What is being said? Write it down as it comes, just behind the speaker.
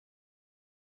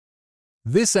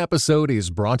This episode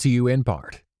is brought to you in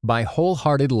part by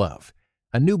Wholehearted Love,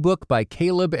 a new book by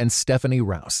Caleb and Stephanie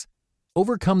Rouse.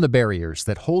 Overcome the barriers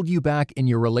that hold you back in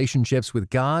your relationships with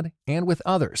God and with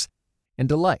others, and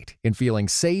delight in feeling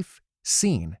safe,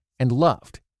 seen, and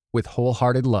loved with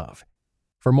Wholehearted Love.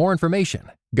 For more information,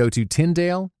 go to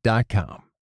Tyndale.com.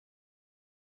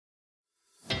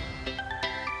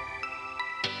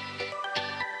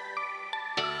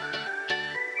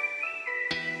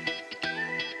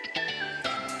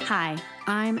 Hi,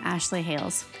 I'm Ashley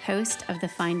Hales, host of the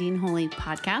Finding Holy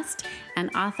podcast and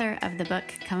author of the book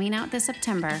coming out this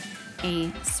September,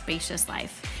 A Spacious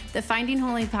Life. The Finding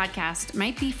Holy podcast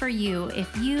might be for you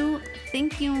if you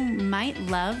think you might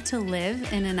love to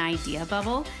live in an idea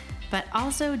bubble, but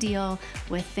also deal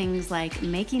with things like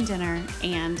making dinner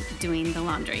and doing the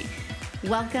laundry.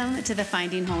 Welcome to the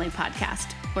Finding Holy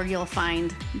podcast, where you'll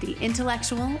find the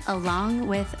intellectual along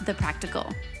with the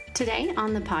practical. Today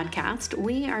on the podcast,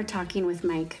 we are talking with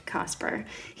Mike Cosper.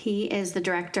 He is the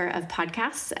director of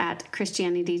podcasts at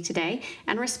Christianity Today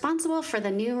and responsible for the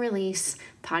new release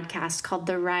podcast called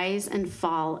The Rise and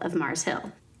Fall of Mars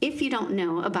Hill. If you don't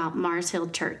know about Mars Hill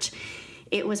Church,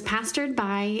 it was pastored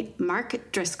by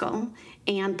Mark Driscoll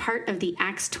and part of the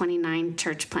Acts 29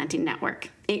 church planting network.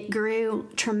 It grew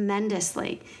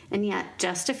tremendously, and yet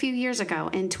just a few years ago,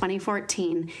 in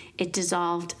 2014, it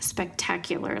dissolved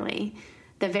spectacularly.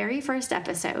 The very first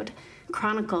episode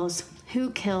chronicles who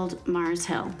killed Mars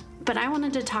Hill. But I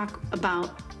wanted to talk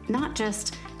about not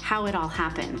just how it all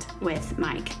happened with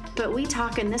Mike, but we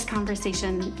talk in this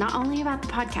conversation not only about the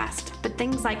podcast, but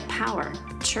things like power,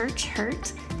 church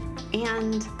hurt,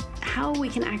 and how we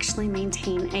can actually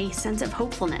maintain a sense of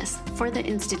hopefulness for the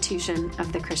institution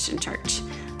of the Christian church.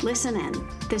 Listen in.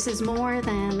 This is more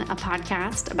than a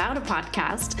podcast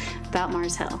about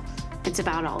Mars Hill. It's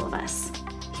about all of us.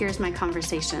 Here's my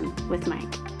conversation with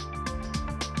Mike.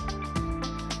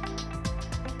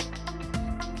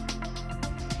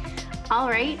 All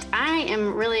right, I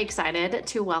am really excited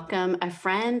to welcome a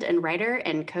friend and writer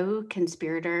and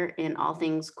co-conspirator in all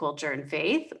things culture and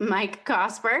faith, Mike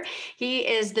Cosper. He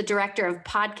is the director of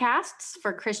podcasts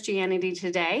for Christianity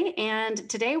Today, and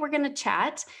today we're going to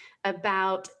chat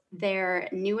about their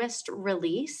newest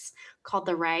release called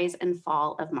The Rise and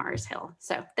Fall of Mars Hill.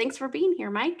 So thanks for being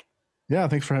here, Mike. Yeah,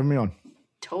 thanks for having me on.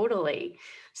 Totally.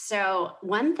 So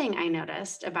one thing I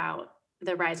noticed about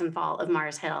The Rise and Fall of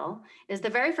Mars Hill is the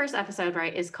very first episode,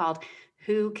 right, is called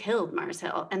Who Killed Mars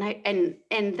Hill? And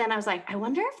then I was like, I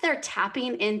wonder if they're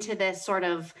tapping into this sort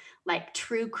of like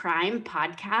true crime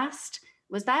podcast.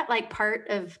 Was that like part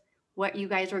of what you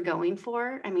guys were going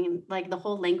for? I mean, like the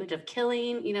whole language of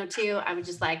killing, too. I was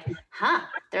just like,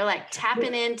 they're like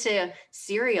tapping into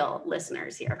serial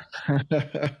listeners here.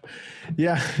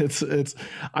 Yeah, it's.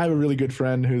 I have a really good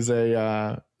friend who's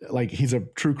he's a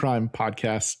true crime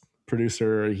podcast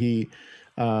producer. He,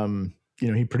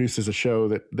 he produces a show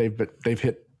that they've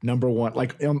hit number one,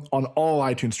 like on all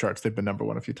iTunes charts. They've been number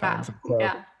one a few times. Wow. So,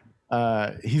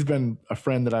 yeah. He's been a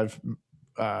friend that I've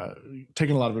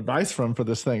taken a lot of advice from for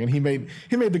this thing. And he made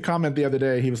the comment the other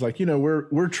day. He was like,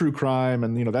 we're true crime,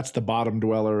 and that's the bottom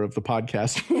dweller of the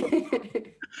podcast.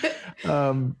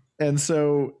 And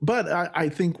so, but I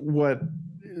think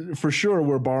for sure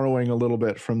we're borrowing a little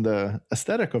bit from the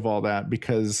aesthetic of all that,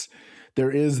 because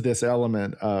there is this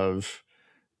element of,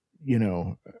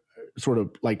 sort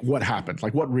of like what happened,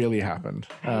 like what really happened.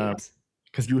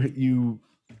 Because you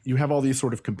have all these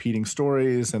sort of competing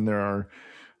stories, and there are,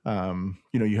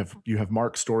 you have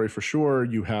Mark's story for sure.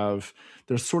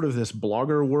 There's sort of this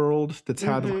blogger world that's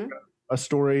had like a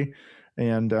story,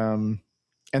 and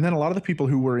then a lot of the people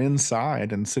who were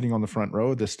inside and sitting on the front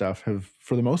row of this stuff have,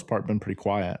 for the most part, been pretty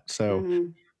quiet.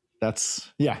 So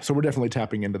so we're definitely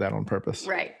tapping into that on purpose.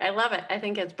 Right. I love it. I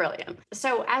think it's brilliant.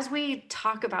 So as we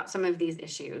talk about some of these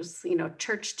issues,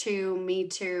 Church Too, Me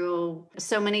Too,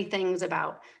 so many things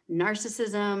about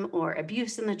narcissism or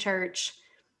abuse in the church,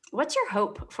 what's your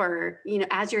hope for,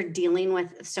 as you're dealing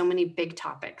with so many big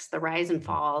topics, the rise and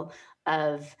fall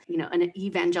of, an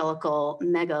evangelical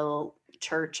mega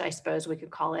church, I suppose we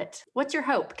could call it. What's your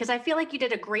hope? Because I feel like you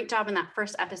did a great job in that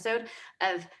first episode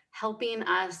of helping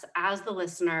us as the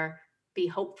listener be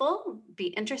hopeful, be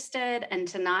interested, and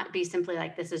to not be simply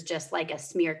like, this is just like a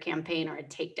smear campaign or a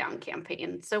takedown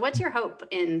campaign. So what's your hope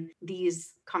in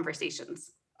these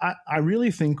conversations? I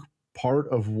really think part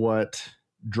of what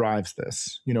drives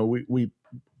this,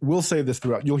 we'll say this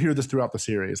throughout, you'll hear this throughout the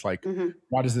series, like,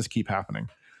 why does this keep happening?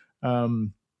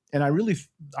 And I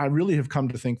really have come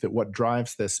to think that what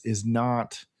drives this is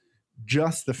not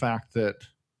just the fact that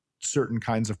certain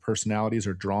kinds of personalities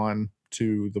are drawn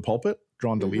to the pulpit,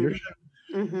 drawn to leadership.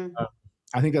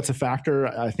 I think that's a factor.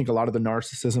 I think a lot of the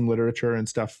narcissism literature and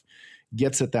stuff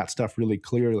gets at that stuff really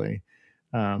clearly.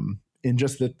 In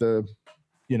just that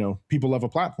people love a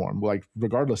platform, like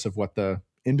regardless of what the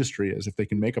industry is. If they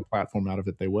can make a platform out of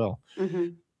it, they will. Mm-hmm.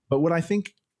 But what I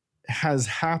think has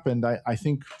happened, I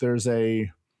think there's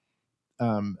a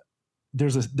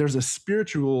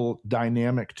spiritual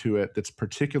dynamic to it that's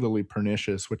particularly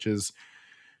pernicious, which is,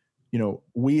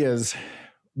 we as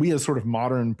sort of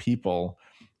modern people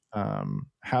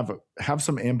have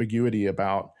some ambiguity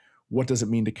about what does it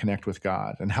mean to connect with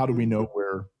God, and how do we know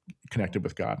we're connected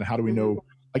with God, and how do we know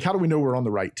we're on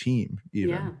the right team even.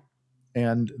 Yeah.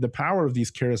 And the power of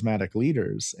these charismatic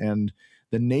leaders and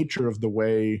the nature of the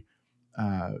way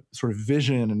sort of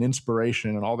vision and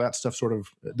inspiration and all that stuff, sort of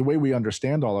the way we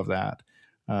understand all of that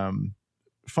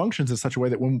functions in such a way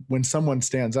that when someone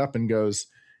stands up and goes,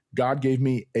 God gave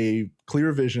me a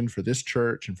clear vision for this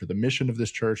church and for the mission of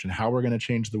this church and how we're going to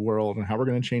change the world and how we're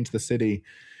going to change the city,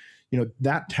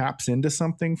 that taps into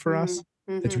something for us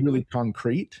that's really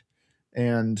concrete.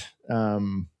 And,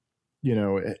 and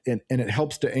it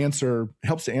helps to answer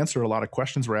a lot of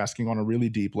questions we're asking on a really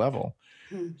deep level.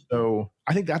 So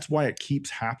I think that's why it keeps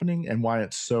happening and why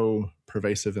it's so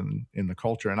pervasive in the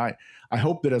culture. And I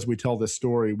hope that as we tell this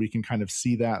story, we can kind of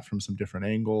see that from some different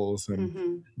angles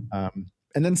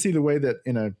and then see the way that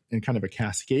in kind of a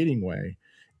cascading way,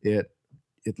 it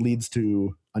leads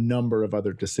to a number of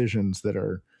other decisions that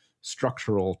are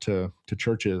structural to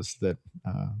churches that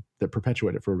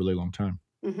perpetuate it for a really long time.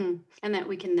 Mm-hmm. And that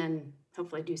we can then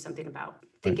hopefully do something about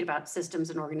thinking about systems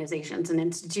and organizations and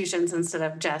institutions instead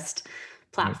of just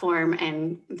platform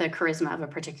and the charisma of a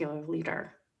particular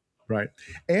leader. Right.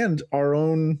 And our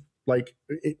own,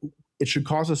 it should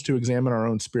cause us to examine our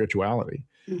own spirituality.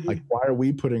 Like, why are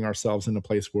we putting ourselves in a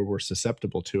place where we're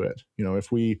susceptible to it?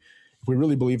 If we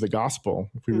really believe the gospel,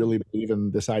 if we really believe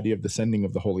in this idea of the sending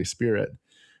of the Holy Spirit,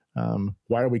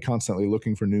 why are we constantly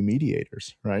looking for new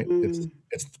mediators, right? It's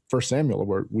 1 Samuel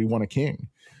where we want a king.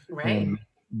 Right. And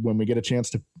when we get a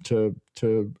chance to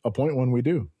appoint one, we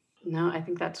do. No, I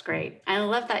think that's great. I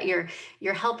love that you're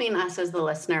helping us as the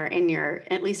listener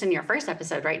at least in your first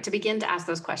episode, right, to begin to ask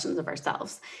those questions of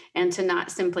ourselves and to not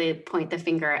simply point the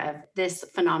finger of this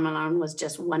phenomenon was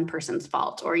just one person's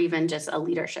fault or even just a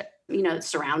leadership,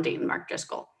 surrounding Mark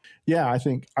Driscoll. Yeah, I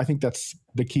think that's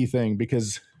the key thing,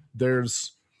 because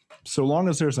so long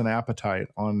as there's an appetite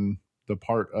on the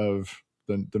part of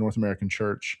the North American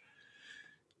church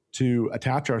to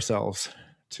attach ourselves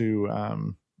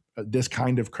to this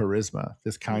kind of charisma,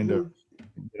 this kind of,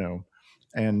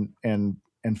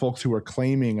 and folks who are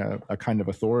claiming a kind of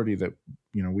authority that,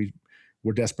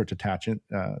 we're desperate to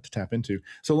tap into.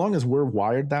 So long as we're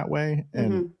wired that way,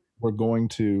 and we're going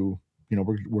to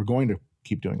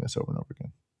keep doing this over and over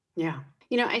again. Yeah.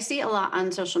 I see a lot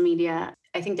on social media.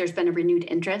 I think there's been a renewed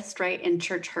interest, right, in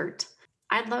church hurt.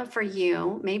 I'd love for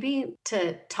you maybe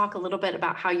to talk a little bit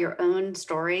about how your own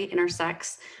story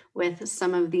intersects with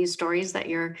some of these stories that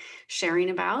you're sharing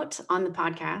about on the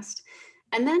podcast.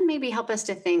 And then maybe help us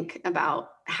to think about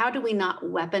how do we not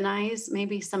weaponize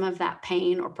maybe some of that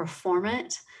pain or perform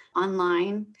it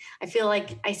online. I feel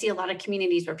like I see a lot of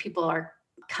communities where people are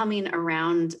coming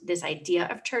around this idea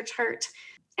of church hurt.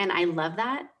 And I love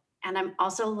that. And I'm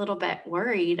also a little bit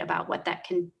worried about what that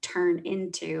can turn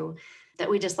into, that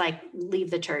we just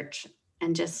leave the church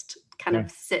and just kind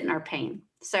of sit in our pain.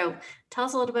 So tell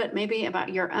us a little bit maybe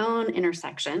about your own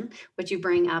intersection, which you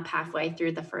bring up halfway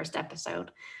through the first episode.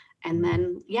 And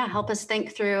then, help us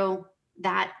think through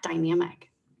that dynamic.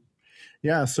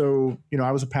 Yeah. So,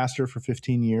 I was a pastor for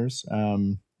 15 years.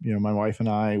 My wife and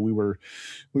I, we were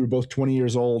both 20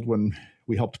 years old when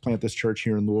we helped plant this church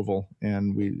here in Louisville,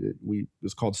 and it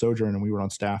was called Sojourn, and we were on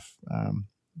staff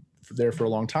there for a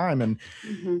long time. And,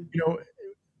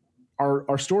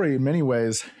 our story in many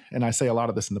ways, and I say a lot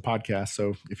of this in the podcast,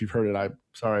 so if you've heard it, I'm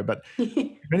sorry, but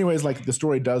in many ways, the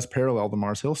story does parallel the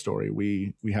Mars Hill story.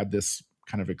 We had this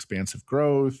kind of expansive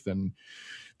growth and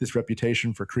this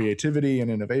reputation for creativity and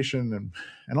innovation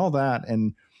and all that.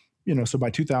 And, so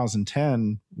by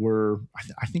 2010,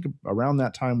 I think around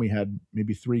that time we had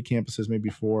maybe 3 campuses, maybe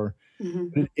 4.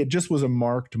 It just was a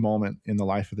marked moment in the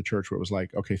life of the church where it was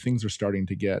like, okay, things are starting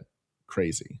to get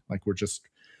crazy.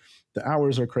 The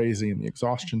hours are crazy and the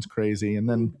exhaustion's crazy. And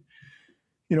then,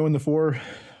 in the 4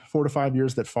 to 5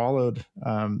 years that followed,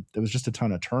 there was just a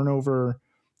ton of turnover.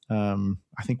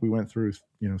 I think we went through,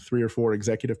 3 or 4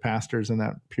 executive pastors in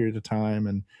that period of time.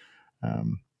 And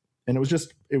it was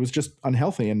just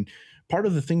unhealthy. And part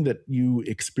of the thing that you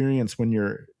experience when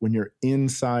you're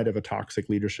inside of a toxic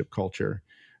leadership culture,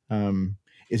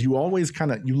 is you always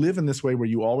you live in this way where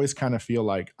you always kind of feel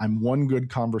like I'm one good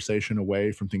conversation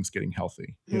away from things getting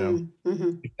healthy. You know,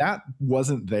 if that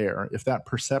wasn't there, if that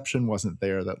perception wasn't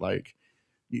there, that like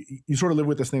you sort of live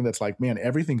with this thing that's like, man,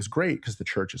 everything's great because the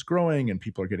church is growing and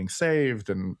people are getting saved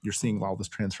and you're seeing all this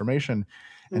transformation.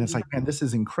 And it's like, man, this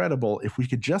is incredible. If we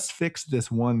could just fix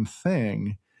this one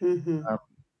thing, you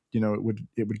know,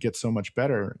 it would get so much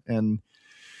better. And,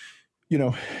 you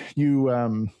know,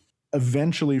 you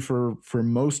eventually for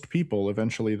most people,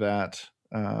 eventually that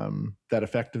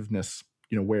effectiveness,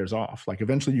 you know, wears off. Like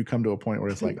eventually you come to a point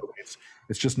where it's like, okay,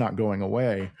 it's just not going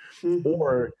away,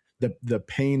 or the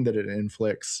pain that it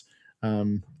inflicts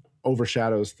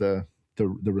overshadows the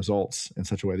results in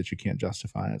such a way that you can't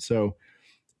justify it. So,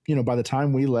 you know, by the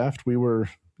time we left, we were,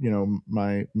 you know,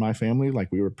 my family,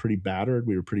 like we were pretty battered,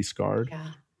 we were pretty scarred.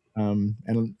 Yeah.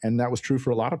 And that was true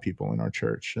for a lot of people in our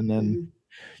church. And then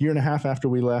a year and a half after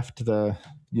we left, the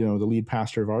lead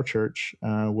pastor of our church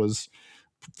was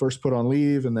first put on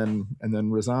leave and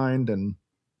then resigned. And,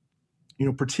 you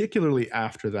know, particularly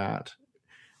after that,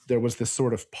 there was this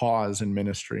sort of pause in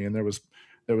ministry, and there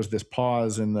was this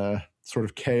pause in the sort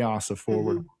of chaos of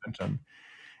forward momentum.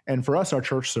 And for us, our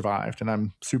church survived, and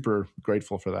I'm super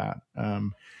grateful for that.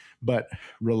 But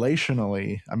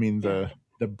relationally, I mean, the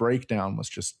breakdown was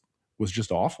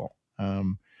just awful.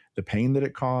 The pain that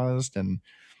it caused, and,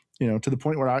 you know, to the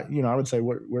point where I would say,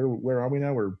 where are we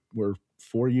now? We're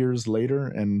 4 years later,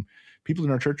 and people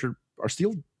in our church are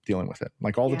still dealing with it,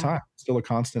 like all the time, still a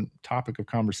constant topic of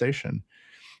conversation.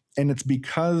 And it's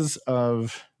because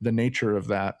of the nature of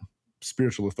that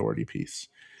spiritual authority piece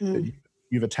that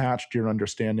you've attached your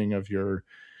understanding of your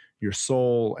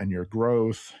soul and your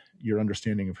growth, your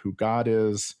understanding of who God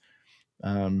is.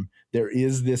 There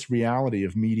is this reality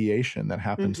of mediation that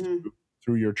happens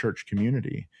through your church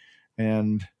community.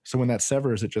 And so when that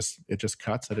severs, it just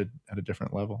cuts at a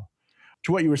different level.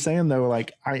 To what you were saying though,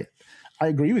 like I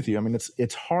agree with you. I mean,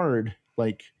 it's hard.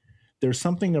 Like there's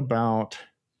something about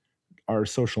our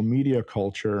social media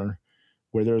culture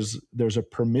where there's a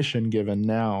permission given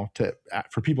now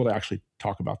for people to actually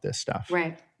talk about this stuff.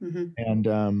 Right. And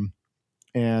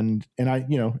I,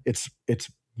 you know, it's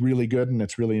really good and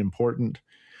it's really important.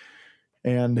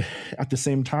 And at the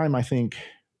same time, I think,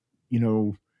 you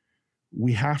know,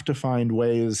 we have to find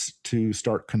ways to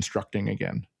start constructing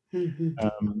again.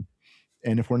 And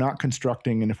if we're not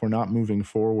constructing and if we're not moving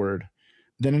forward,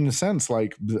 then in a sense,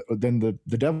 like then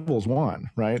the devil's won,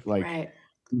 right? Like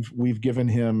we've given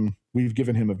him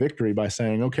a victory by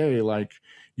saying, okay, like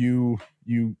you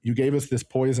gave us this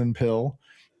poison pill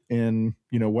in,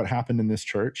 you know, what happened in this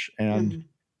church, and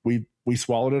we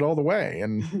swallowed it all the way,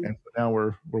 and now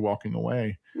we're walking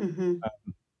away.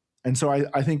 And so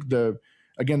I think the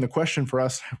question for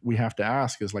us we have to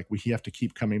ask is like, we have to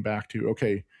keep coming back to,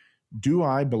 okay, do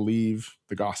I believe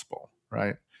the gospel,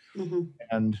 right?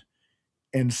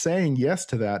 And saying yes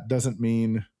to that doesn't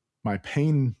mean my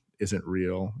pain isn't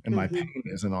real and my pain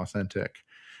isn't authentic,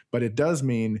 but it does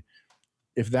mean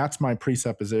if that's my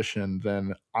presupposition,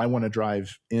 then I want to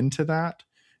drive into that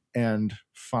and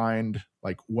find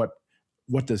like what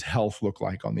does health look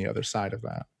like on the other side of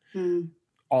that.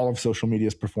 All of social media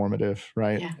is performative,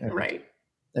 right? Yeah, right.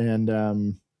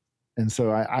 And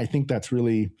so I think that's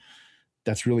really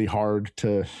hard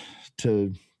to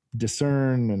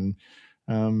discern. And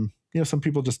you know, some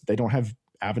people they don't have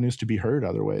avenues to be heard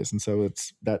other ways, and so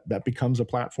it's that becomes a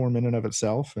platform in and of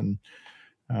itself. And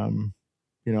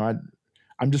you know,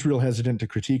 I'm just real hesitant to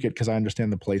critique it because I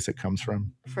understand the place it comes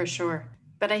from. For sure.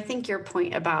 But I think your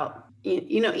point about,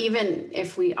 you know, even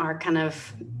if we are kind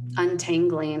of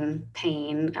untangling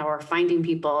pain or finding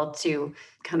people to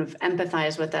kind of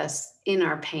empathize with us in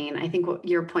our pain, I think what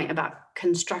your point about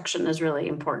construction is really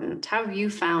important. How have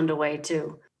you found a way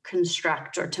to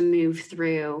construct or to move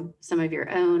through some of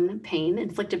your own pain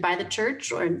inflicted by the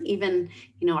church, or even,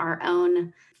 you know, our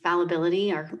own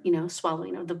fallibility, or, you know,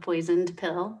 swallowing of the poisoned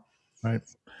pill? Right.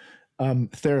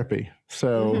 Therapy.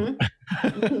 So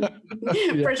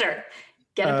for sure.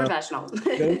 Get a professional.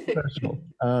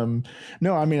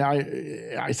 No, I mean,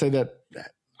 I say that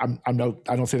I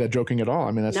don't say that joking at all.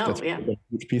 I mean, that's a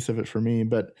huge piece of it for me,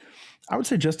 but I would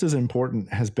say just as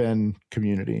important has been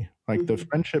community. Like the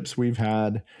friendships we've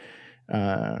had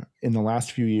in the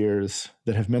last few years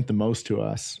that have meant the most to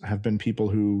us have been people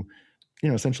who, you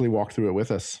know, essentially walked through it with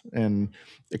us and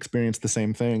experienced the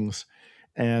same things.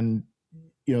 And,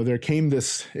 you know, there came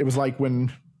this, it was like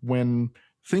when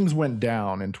things went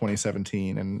down in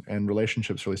 2017 and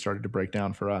relationships really started to break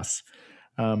down for us.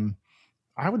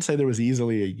 I would say there was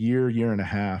easily a year and a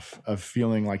half of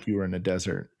feeling like you were in a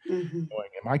desert. Going,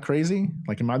 am I crazy?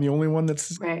 Like, am I the only one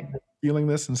that's feeling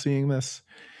this and seeing this.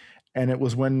 And it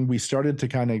was when we started to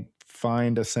kind of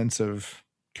find a sense of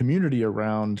community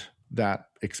around that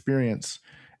experience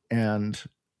and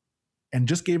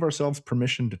just gave ourselves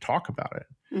permission to talk about it.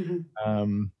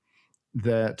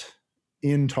 That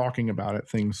in talking about it,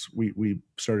 we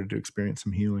started to experience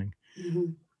some healing.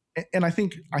 And I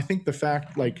think the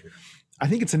fact, like, I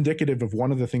think it's indicative of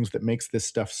one of the things that makes this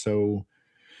stuff so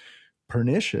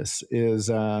pernicious is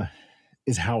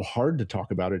how hard to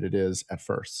talk about it is at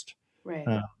first.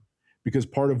 Right. Because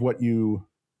part of what you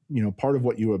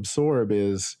absorb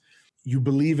is you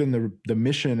believe in the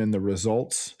mission and the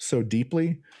results so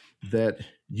deeply that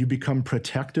you become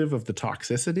protective of the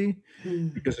toxicity,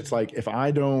 because it's like, if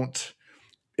I don't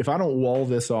wall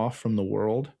this off from the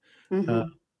world,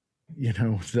 then it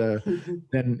hurts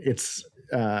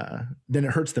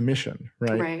the mission,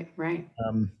 right? Right.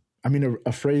 I mean,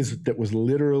 a phrase that was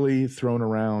literally thrown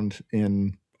around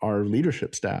in our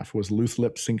leadership staff was "loose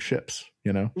lips sink ships,"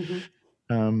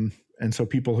 and so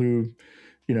people who,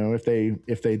 if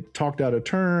they talked out of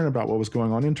turn about what was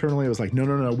going on internally, it was like,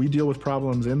 no, we deal with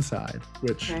problems inside,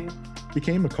 which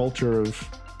became a culture of,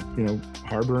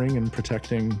 harboring and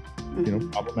protecting,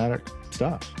 problematic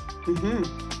stuff.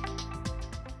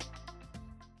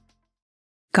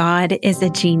 God is a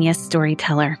genius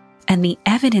storyteller, and the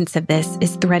evidence of this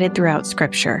is threaded throughout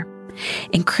Scripture.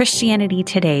 In Christianity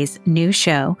Today's new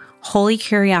show, Holy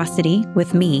Curiosity,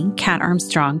 with me, Kat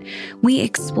Armstrong, we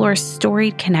explore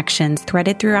storied connections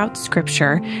threaded throughout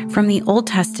Scripture from the Old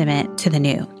Testament to the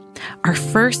New. Our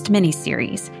first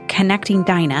mini-series, Connecting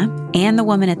Dinah and the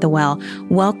Woman at the Well,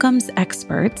 welcomes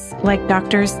experts like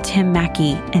Doctors Tim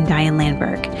Mackey and Diane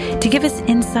Landberg to give us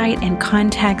insight and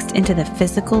context into the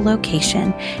physical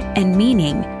location and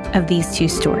meaning of these two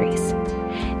stories.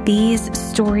 These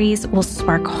stories will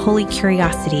spark holy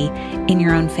curiosity in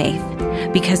your own faith,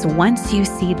 because once you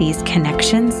see these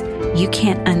connections, you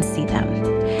can't unsee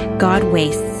them. God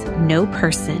wastes no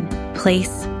person,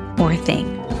 place, or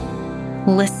thing.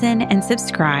 Listen and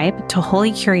subscribe to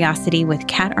Holy Curiosity with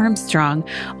Kat Armstrong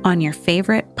on your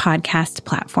favorite podcast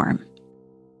platform.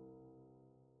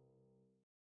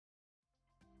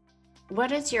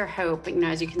 What is your hope,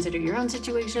 as you consider your own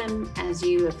situation, as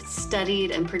you have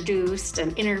studied and produced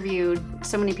and interviewed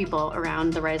so many people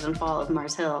around the rise and fall of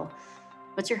Mars Hill?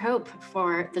 What's your hope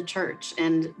for the church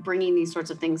and bringing these sorts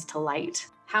of things to light?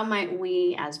 How might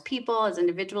we as people, as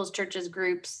individuals, churches,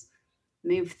 groups,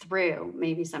 move through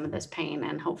maybe some of this pain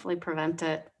and hopefully prevent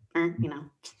it? Or,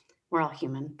 we're all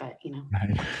human, but,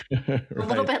 Right. a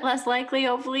little bit less likely,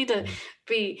 hopefully, to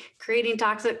be creating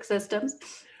toxic systems.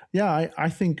 Yeah, I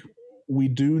think we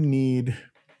do need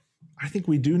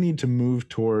to move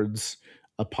towards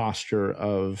a posture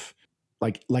of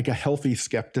like a healthy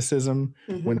skepticism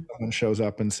when someone shows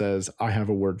up and says, "I have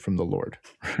a word from the Lord,"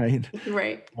 right?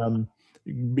 Right.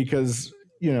 Because,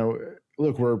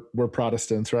 look, we're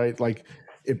Protestants, right? Like,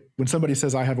 when somebody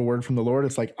says, "I have a word from the Lord,"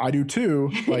 it's like, I do too,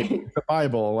 like the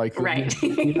Bible, like right.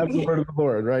 we have the word of the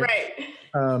Lord, right?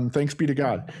 Right. Thanks be to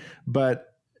God. But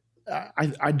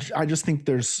I just think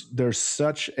there's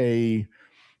such a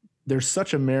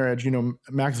marriage.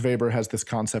 Max Weber has this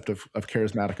concept of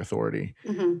charismatic authority.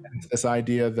 And it's this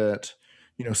idea that,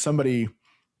 somebody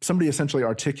essentially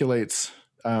articulates,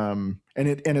 and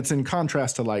it's in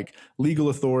contrast to like legal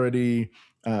authority,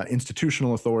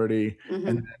 institutional authority, and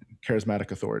then charismatic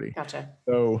authority. Gotcha.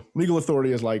 So legal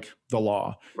authority is like the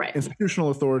law. Right. Institutional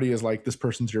authority is like this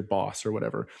person's your boss or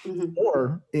whatever.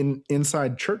 Or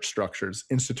inside church structures,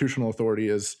 institutional authority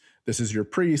is this is your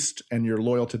priest and your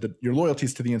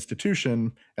loyalties to the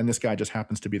institution, and this guy just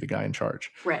happens to be the guy in charge.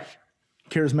 Right.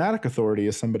 Charismatic authority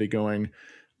is somebody going,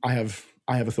 I have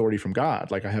authority from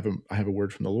God, like I have a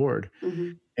word from the Lord.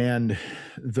 And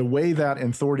the way that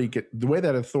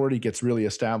authority gets really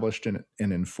established and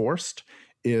enforced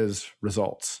is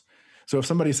results. So if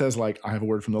somebody says like, I have a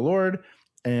word from the Lord,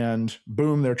 and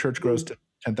boom, their church grows to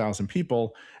 10,000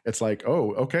 people, it's like,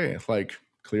 oh, okay, like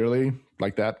clearly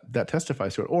like that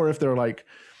testifies to it. Or if they're like,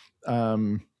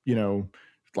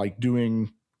 like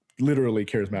doing literally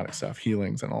charismatic stuff,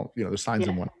 healings and all, there's signs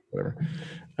and whatever.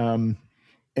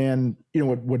 And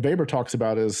what Weber talks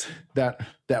about is that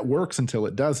works until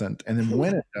it doesn't, and then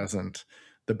when it doesn't,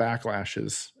 the backlash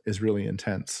is really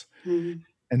intense.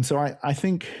 And so I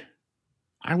think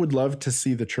I would love to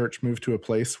see the church move to a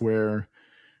place where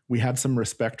we had some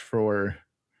respect for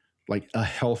like a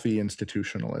healthy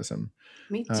institutionalism.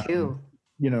 Me too.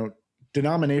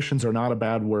 Denominations are not a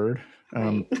bad word,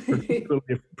 Right.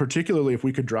 particularly if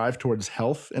we could drive towards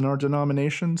health in our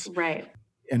denominations. Right.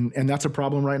 And that's a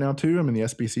problem right now too. I mean, the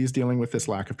SBC is dealing with this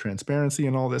lack of transparency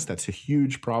and all this. That's a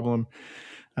huge problem.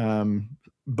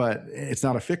 but it's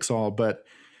not a fix-all. But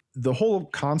the whole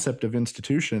concept of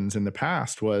institutions in the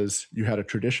past was you had a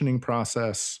traditioning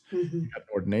process, you had an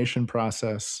ordination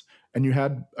process, and you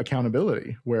had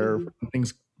accountability where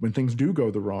when things do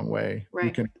go the wrong way,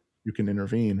 you can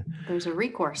intervene. There's a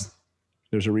recourse.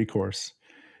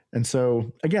 And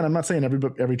so, again, I'm not saying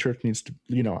every church needs to,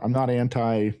 I'm not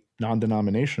anti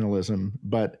non-denominationalism,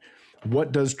 but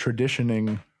what does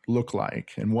traditioning look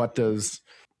like? And what does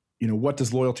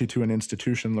loyalty to an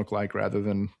institution look like rather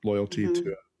than loyalty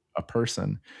to a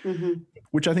person?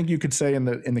 Which I think you could say in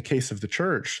the case of the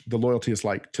church, the loyalty is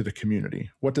like to the community.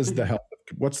 What does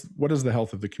what does the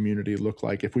health of the community look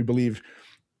like if we believe,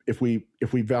 if we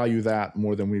value that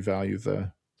more than we value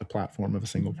the platform of a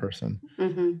single person?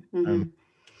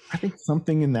 I think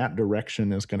something in that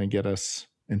direction is going to get us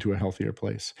into a healthier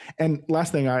place. And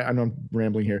last thing, I know I'm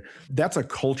rambling here. That's a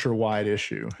culture-wide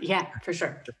issue. Yeah, for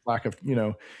sure. The lack of,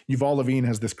 Yuval Levine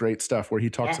has this great stuff where he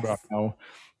talks about how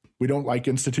we don't like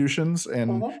institutions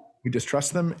and we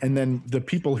distrust them. And then the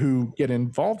people who get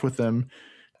involved with them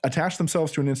attach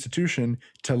themselves to an institution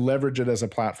to leverage it as a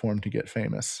platform to get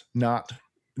famous.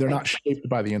 They're not shaped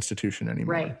by the institution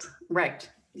anymore. Right.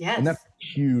 Yes. And that's a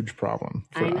huge problem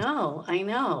for us. I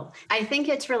know. I think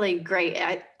it's really great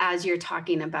as you're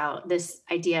talking about this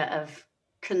idea of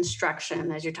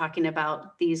construction, as you're talking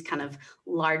about these kind of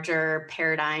larger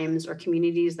paradigms or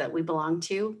communities that we belong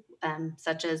to,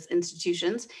 such as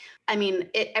institutions. I mean,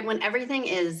 when everything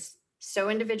is so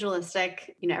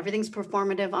individualistic, everything's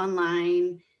performative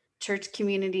online, church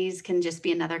communities can just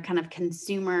be another kind of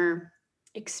consumer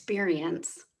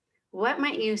experience. What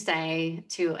might you say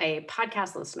to a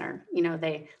podcast listener?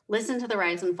 They listen to the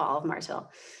rise and fall of Mars Hill.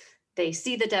 They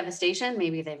see the devastation.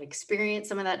 Maybe they've experienced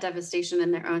some of that devastation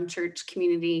in their own church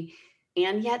community,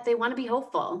 and yet they want to be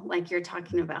hopeful, like you're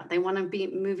talking about. They want to be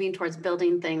moving towards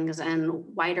building things and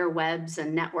wider webs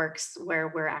and networks where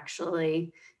we're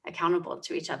actually accountable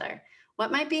to each other.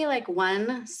 What might be like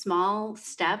one small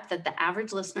step that the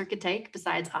average listener could take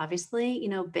besides obviously,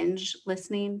 binge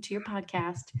listening to your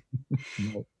podcast?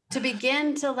 To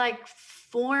begin to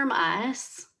form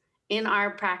us in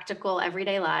our practical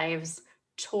everyday lives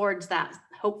towards that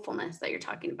hopefulness that you're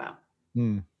talking about?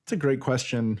 It's a great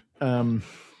question.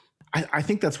 I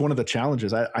think that's one of the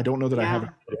challenges. I don't know that I have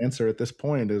a good answer at this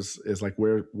point is like,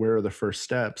 where are the first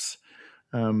steps?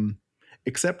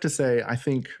 Except to say, I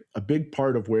think a big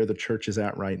part of where the church is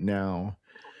at right now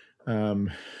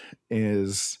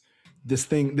is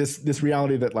this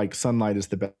reality that sunlight is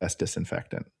the best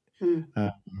disinfectant.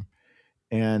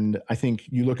 And I think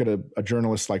you look at a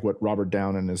journalist like what Robert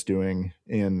Downen is doing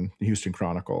in the Houston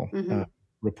Chronicle,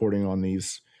 reporting on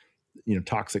these,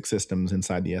 toxic systems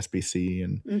inside the SBC.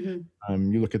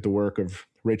 And you look at the work of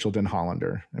Rachel Den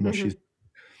Hollander and what she's,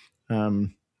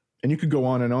 and you could go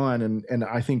on. And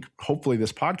I think hopefully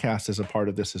this podcast is a part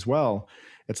of this as well.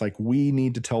 It's like, we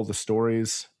need to tell the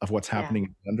stories of what's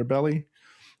happening in the underbelly.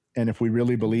 And if we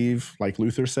really believe, like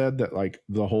Luther said, that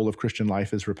the whole of Christian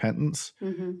life is repentance,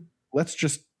 let's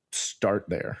just start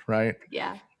there, right?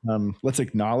 Yeah. Let's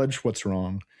acknowledge what's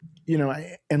wrong,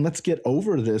 and let's get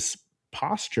over this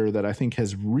posture that I think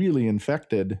has really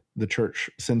infected the church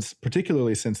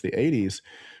particularly since the 80s,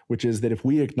 which is that if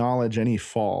we acknowledge any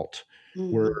fault,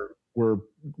 we're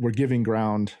giving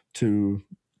ground to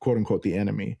quote unquote the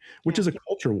enemy, which is a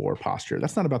culture war posture.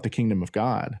 That's not about the kingdom of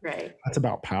God. Right. That's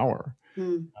about power.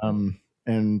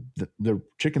 And the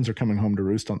chickens are coming home to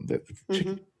roost on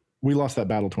the we lost that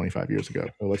battle 25 years ago.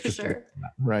 So let's just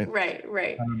right.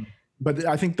 But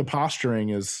I think the posturing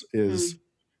is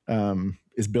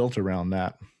built around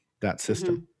that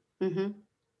system. Do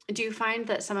you find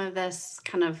that some of this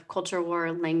kind of culture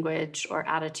war language or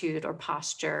attitude or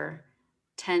posture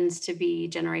tends to be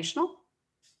generational?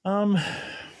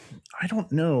 I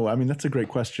don't know. I mean, that's a great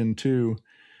question too.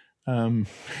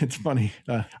 It's funny.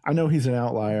 I know he's an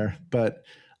outlier, but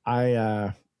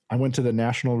I went to the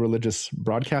National Religious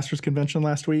Broadcasters Convention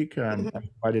last week. I'm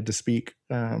invited to speak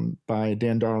by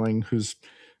Dan Darling, who's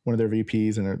one of their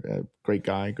VPs and a great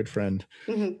guy, good friend.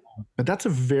 But that's a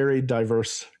very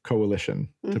diverse coalition,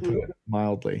 to put it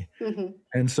mildly.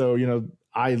 And so,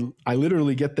 I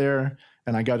literally get there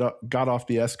and I got off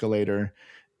the escalator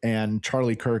and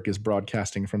Charlie Kirk is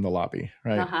broadcasting from the lobby,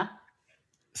 right?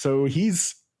 So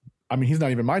he's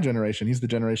not even my generation. He's the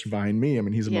generation behind me. I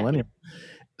mean, he's a millennial.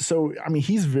 So, I mean,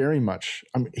 he's very much,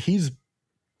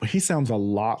 he sounds a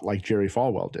lot like Jerry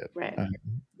Falwell did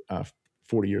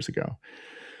 40 years ago.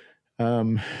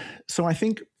 So I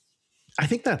think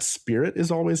that spirit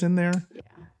is always in there.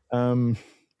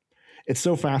 It's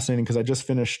so fascinating because I just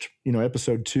finished,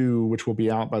 episode 2, which will be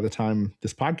out by the time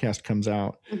this podcast comes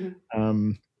out.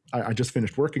 I just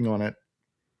finished working on it,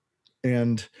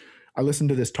 and I listened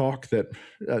to this talk that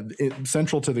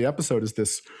central to the episode is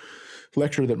this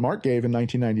lecture that Mark gave in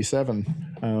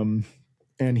 1997,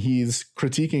 and he's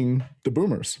critiquing the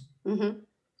boomers. Mm-hmm.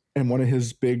 And one of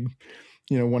his big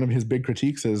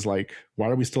critiques is like, why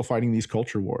are we still fighting these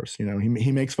culture wars?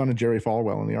 He makes fun of Jerry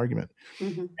Falwell in the argument,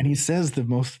 mm-hmm. and he says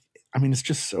it's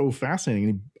just so fascinating.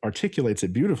 And he articulates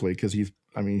it beautifully because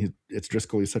it's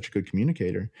Driscoll. He's such a good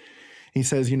communicator. He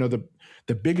says,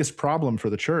 the biggest problem for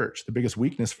the church, the biggest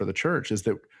weakness for the church is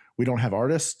that we don't have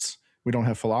artists, we don't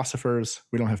have philosophers,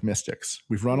 we don't have mystics.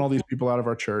 We've run all these people out of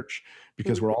our church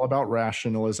because we're all about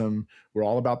rationalism. We're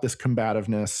all about this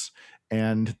combativeness,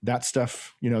 and that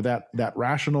stuff, that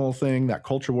rational thing, that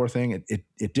culture war thing,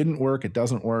 it didn't work. It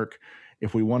doesn't work.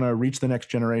 If we want to reach the next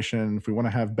generation, if we want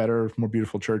to have better, more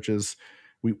beautiful churches,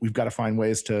 we've got to find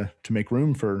ways to make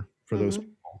room for those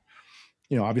people.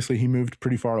 Obviously he moved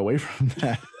pretty far away from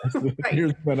that as the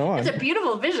years went on. It's a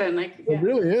beautiful vision. It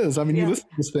really is. You listen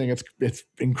to this thing, it's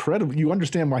incredible. You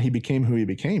understand why he became who he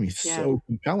became. He's so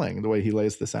compelling the way he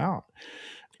lays this out.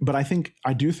 But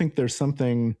I do think there's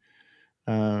something,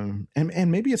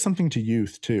 and maybe it's something to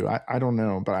youth too. I don't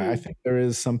know, but I think there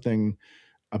is something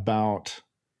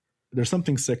there's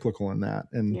something cyclical in that.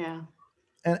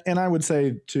 And I would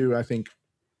say too, I think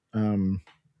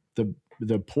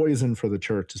the poison for the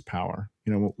church is power.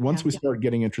 Once we start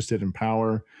getting interested in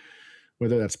power,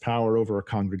 whether that's power over a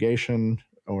congregation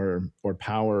or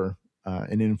power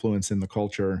and influence in the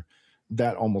culture,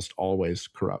 that almost always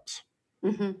corrupts.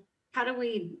 Mm-hmm. How do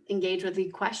we engage with the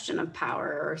question of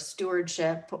power or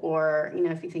stewardship, or,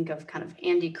 if you think of kind of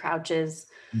Andy Crouch's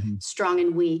mm-hmm. strong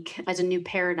and weak as a new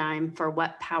paradigm for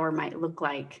what power might look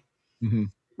like, mm-hmm.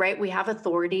 right? We have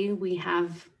authority. We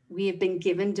have been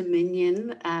given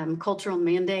dominion, cultural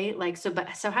mandate.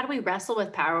 So how do we wrestle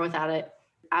with power without it?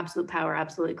 Absolute power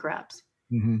absolutely corrupts.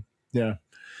 Mm-hmm. Yeah.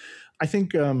 I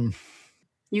think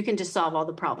you can just solve all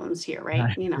the problems here,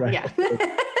 right? Right. Yeah.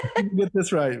 Get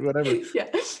this right, whatever. Yeah.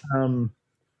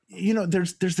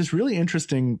 There's this really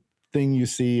interesting thing you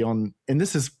see and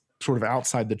this is sort of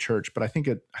outside the church, but I think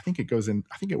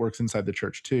it works inside the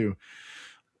church too.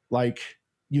 Like,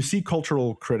 you see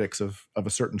cultural critics of a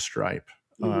certain stripe,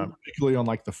 particularly on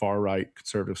like the far right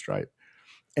conservative stripe.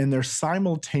 And they're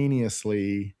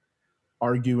simultaneously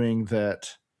arguing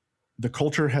that the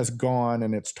culture has gone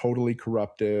and it's totally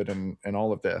corrupted and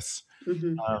all of this.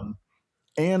 Mm-hmm.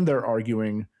 And they're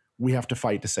arguing we have to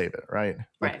fight to save it, right?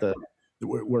 Right. Like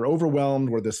we're overwhelmed,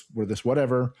 we're this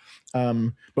whatever.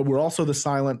 But we're also the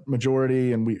silent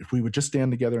majority, and we would just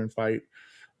stand together and fight.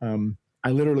 I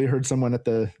literally heard someone at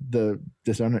this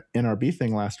NRB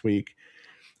thing last week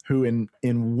who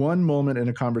in one moment in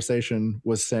a conversation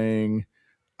was saying,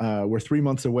 we're 3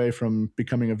 months away from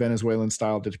becoming a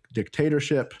Venezuelan-style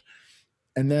dictatorship.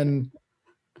 And then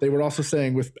they were also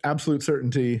saying with absolute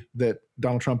certainty that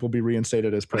Donald Trump will be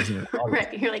reinstated as president.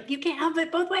 Right. You're like, you can't have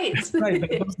it both ways.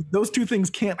 Right. Those two things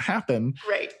can't happen.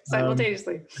 Right.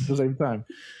 Simultaneously. At the same time.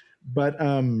 But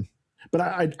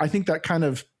I think that kind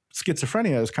of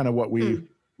schizophrenia is kind of what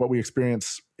we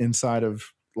experience inside of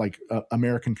like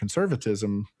American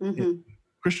conservatism, mm-hmm.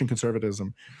 Christian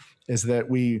conservatism, is that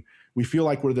we feel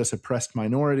like we're this oppressed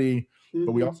minority, mm-hmm.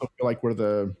 but we also feel like we're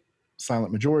the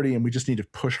silent majority, and we just need to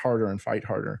push harder and fight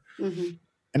harder. Mm-hmm.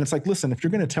 And it's like, listen, if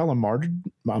you're going to tell a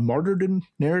martyrdom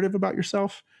narrative about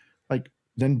yourself, like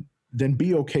then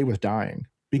be okay with dying,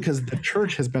 because the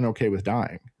church has been okay with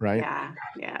dying, right?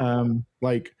 Yeah.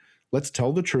 Like, let's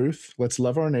tell the truth. Let's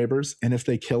love our neighbors, and if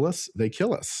they kill us, they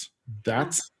kill us.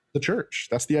 That's the church.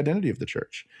 That's the identity of the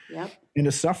church. Yep. And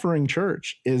a suffering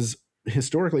church is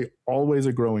historically always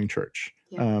a growing church.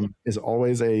 Yep. Is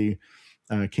always a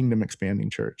kingdom expanding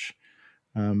church.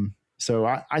 So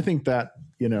I think that,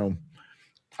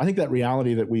 I think that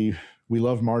reality that we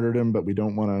love martyrdom, but we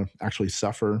don't want to actually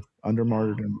suffer under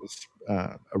martyrdom is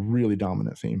a really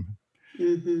dominant theme.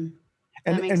 Mm-hmm.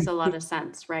 That makes a lot of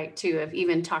sense, right? Too, of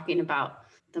even talking about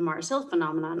the Mars Hill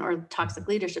phenomenon or toxic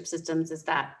leadership systems, is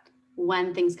that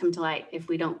when things come to light, if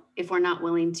we're not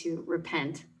willing to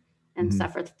repent and mm-hmm.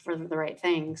 suffer for the right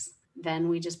things, then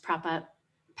we just prop up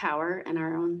power and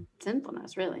our own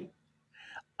sinfulness, really.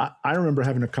 I remember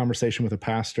having a conversation with a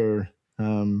pastor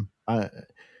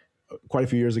quite a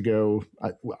few years ago.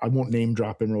 I won't name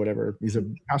drop him or whatever. He's a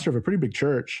pastor of a pretty big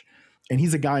church, and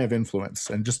he's a guy of influence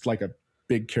and just like a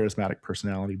big charismatic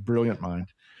personality, brilliant mind.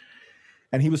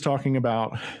 And he was talking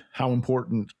about how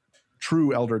important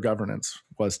true elder governance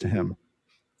was to him.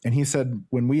 And he said,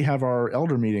 when we have our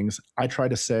elder meetings, I try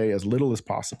to say as little as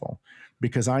possible,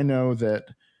 because I know that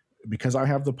because I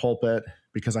have the pulpit,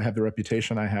 because I have the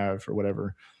reputation I have or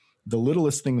whatever, the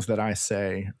littlest things that I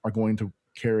say are going to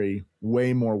carry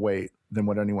way more weight than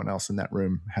what anyone else in that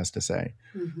room has to say.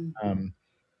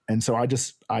 And so I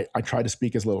try to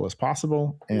speak as little as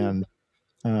possible and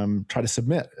try to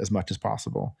submit as much as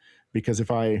possible, because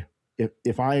if I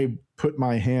put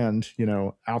my hand,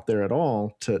 out there at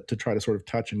all to try to sort of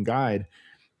touch and guide,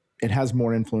 it has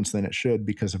more influence than it should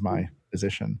because of my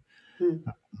position.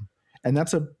 And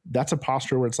that's a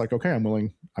posture where it's like, okay, I'm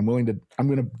going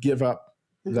to give up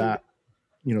that,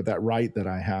 that right that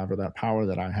I have, or that power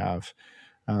that I have,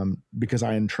 because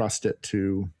I entrust it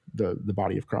to the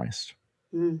body of Christ.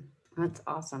 That's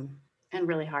awesome. And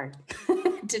really hard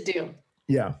to do.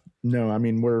 Yeah, no, I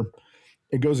mean,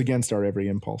 it goes against our every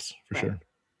impulse for sure.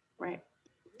 Right.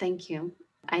 Thank you.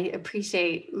 I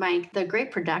appreciate, Mike, the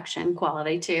great production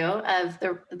quality too of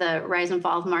the Rise and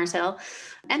Fall of Mars Hill.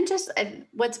 And just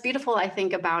what's beautiful, I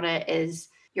think, about it is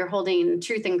you're holding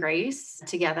truth and grace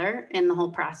together in the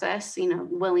whole process,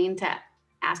 willing to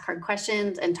ask hard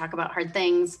questions and talk about hard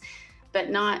things, but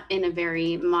not in a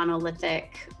very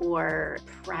monolithic or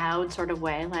proud sort of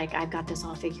way, like I've got this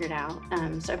all figured out.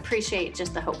 So I appreciate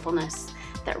just the hopefulness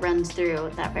that runs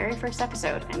through that very first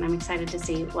episode, and I'm excited to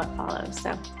see what follows.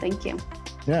 So thank you.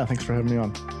 Yeah, thanks for having me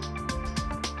on.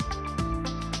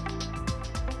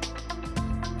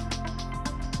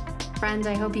 Friends,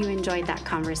 I hope you enjoyed that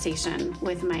conversation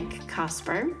with Mike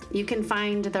Cosper. You can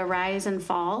find The Rise and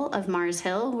Fall of Mars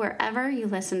Hill wherever you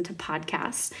listen to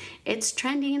podcasts. It's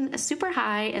trending super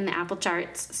high in the Apple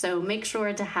charts, so make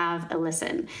sure to have a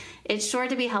listen. It's sure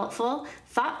to be helpful,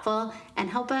 thoughtful,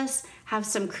 and help us have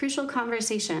some crucial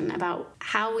conversation about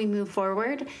how we move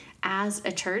forward as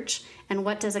a church and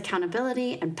what does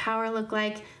accountability and power look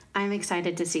like. I'm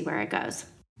excited to see where it goes.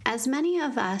 As many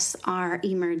of us are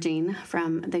emerging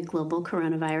from the global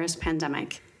coronavirus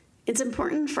pandemic, it's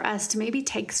important for us to maybe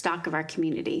take stock of our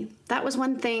community. That was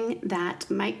one thing that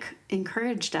Mike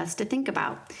encouraged us to think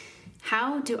about.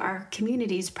 How do our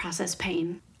communities process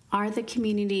pain? Are the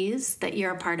communities that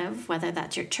you're a part of, whether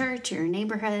that's your church, your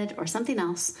neighborhood, or something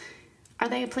else, are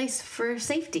they a place for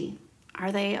safety?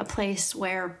 Are they a place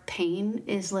where pain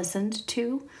is listened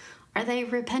to? Are they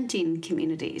repenting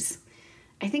communities?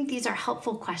 I think these are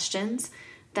helpful questions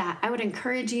that I would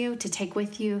encourage you to take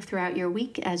with you throughout your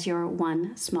week as your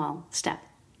one small step.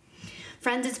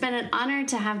 Friends, it's been an honor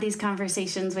to have these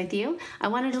conversations with you. I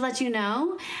wanted to let you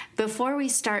know, before we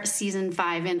start season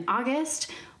 5 in August,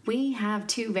 we have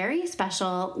 2 very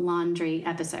special laundry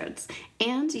episodes.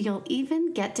 And you'll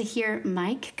even get to hear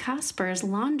Mike Cosper's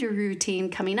laundry routine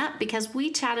coming up, because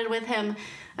we chatted with him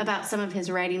about some of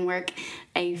his writing work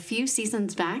a few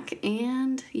seasons back,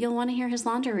 and you'll want to hear his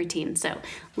laundry routine. So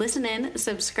listen in,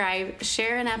 subscribe,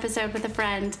 share an episode with a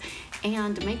friend,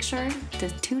 and make sure to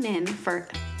tune in for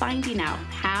finding out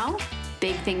how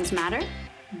big things matter,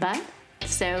 but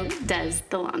so does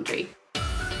the laundry.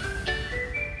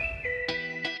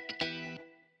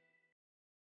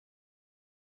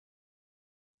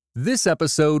 This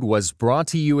episode was brought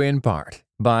to you in part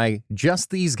by Just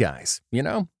These Guys.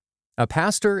 A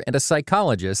pastor and a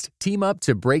psychologist team up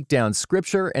to break down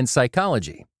scripture and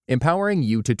psychology, empowering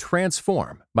you to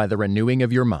transform by the renewing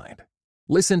of your mind.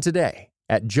 Listen today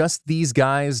at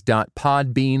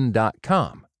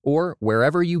justtheseguys.podbean.com or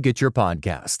wherever you get your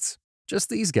podcasts. Just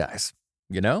These Guys,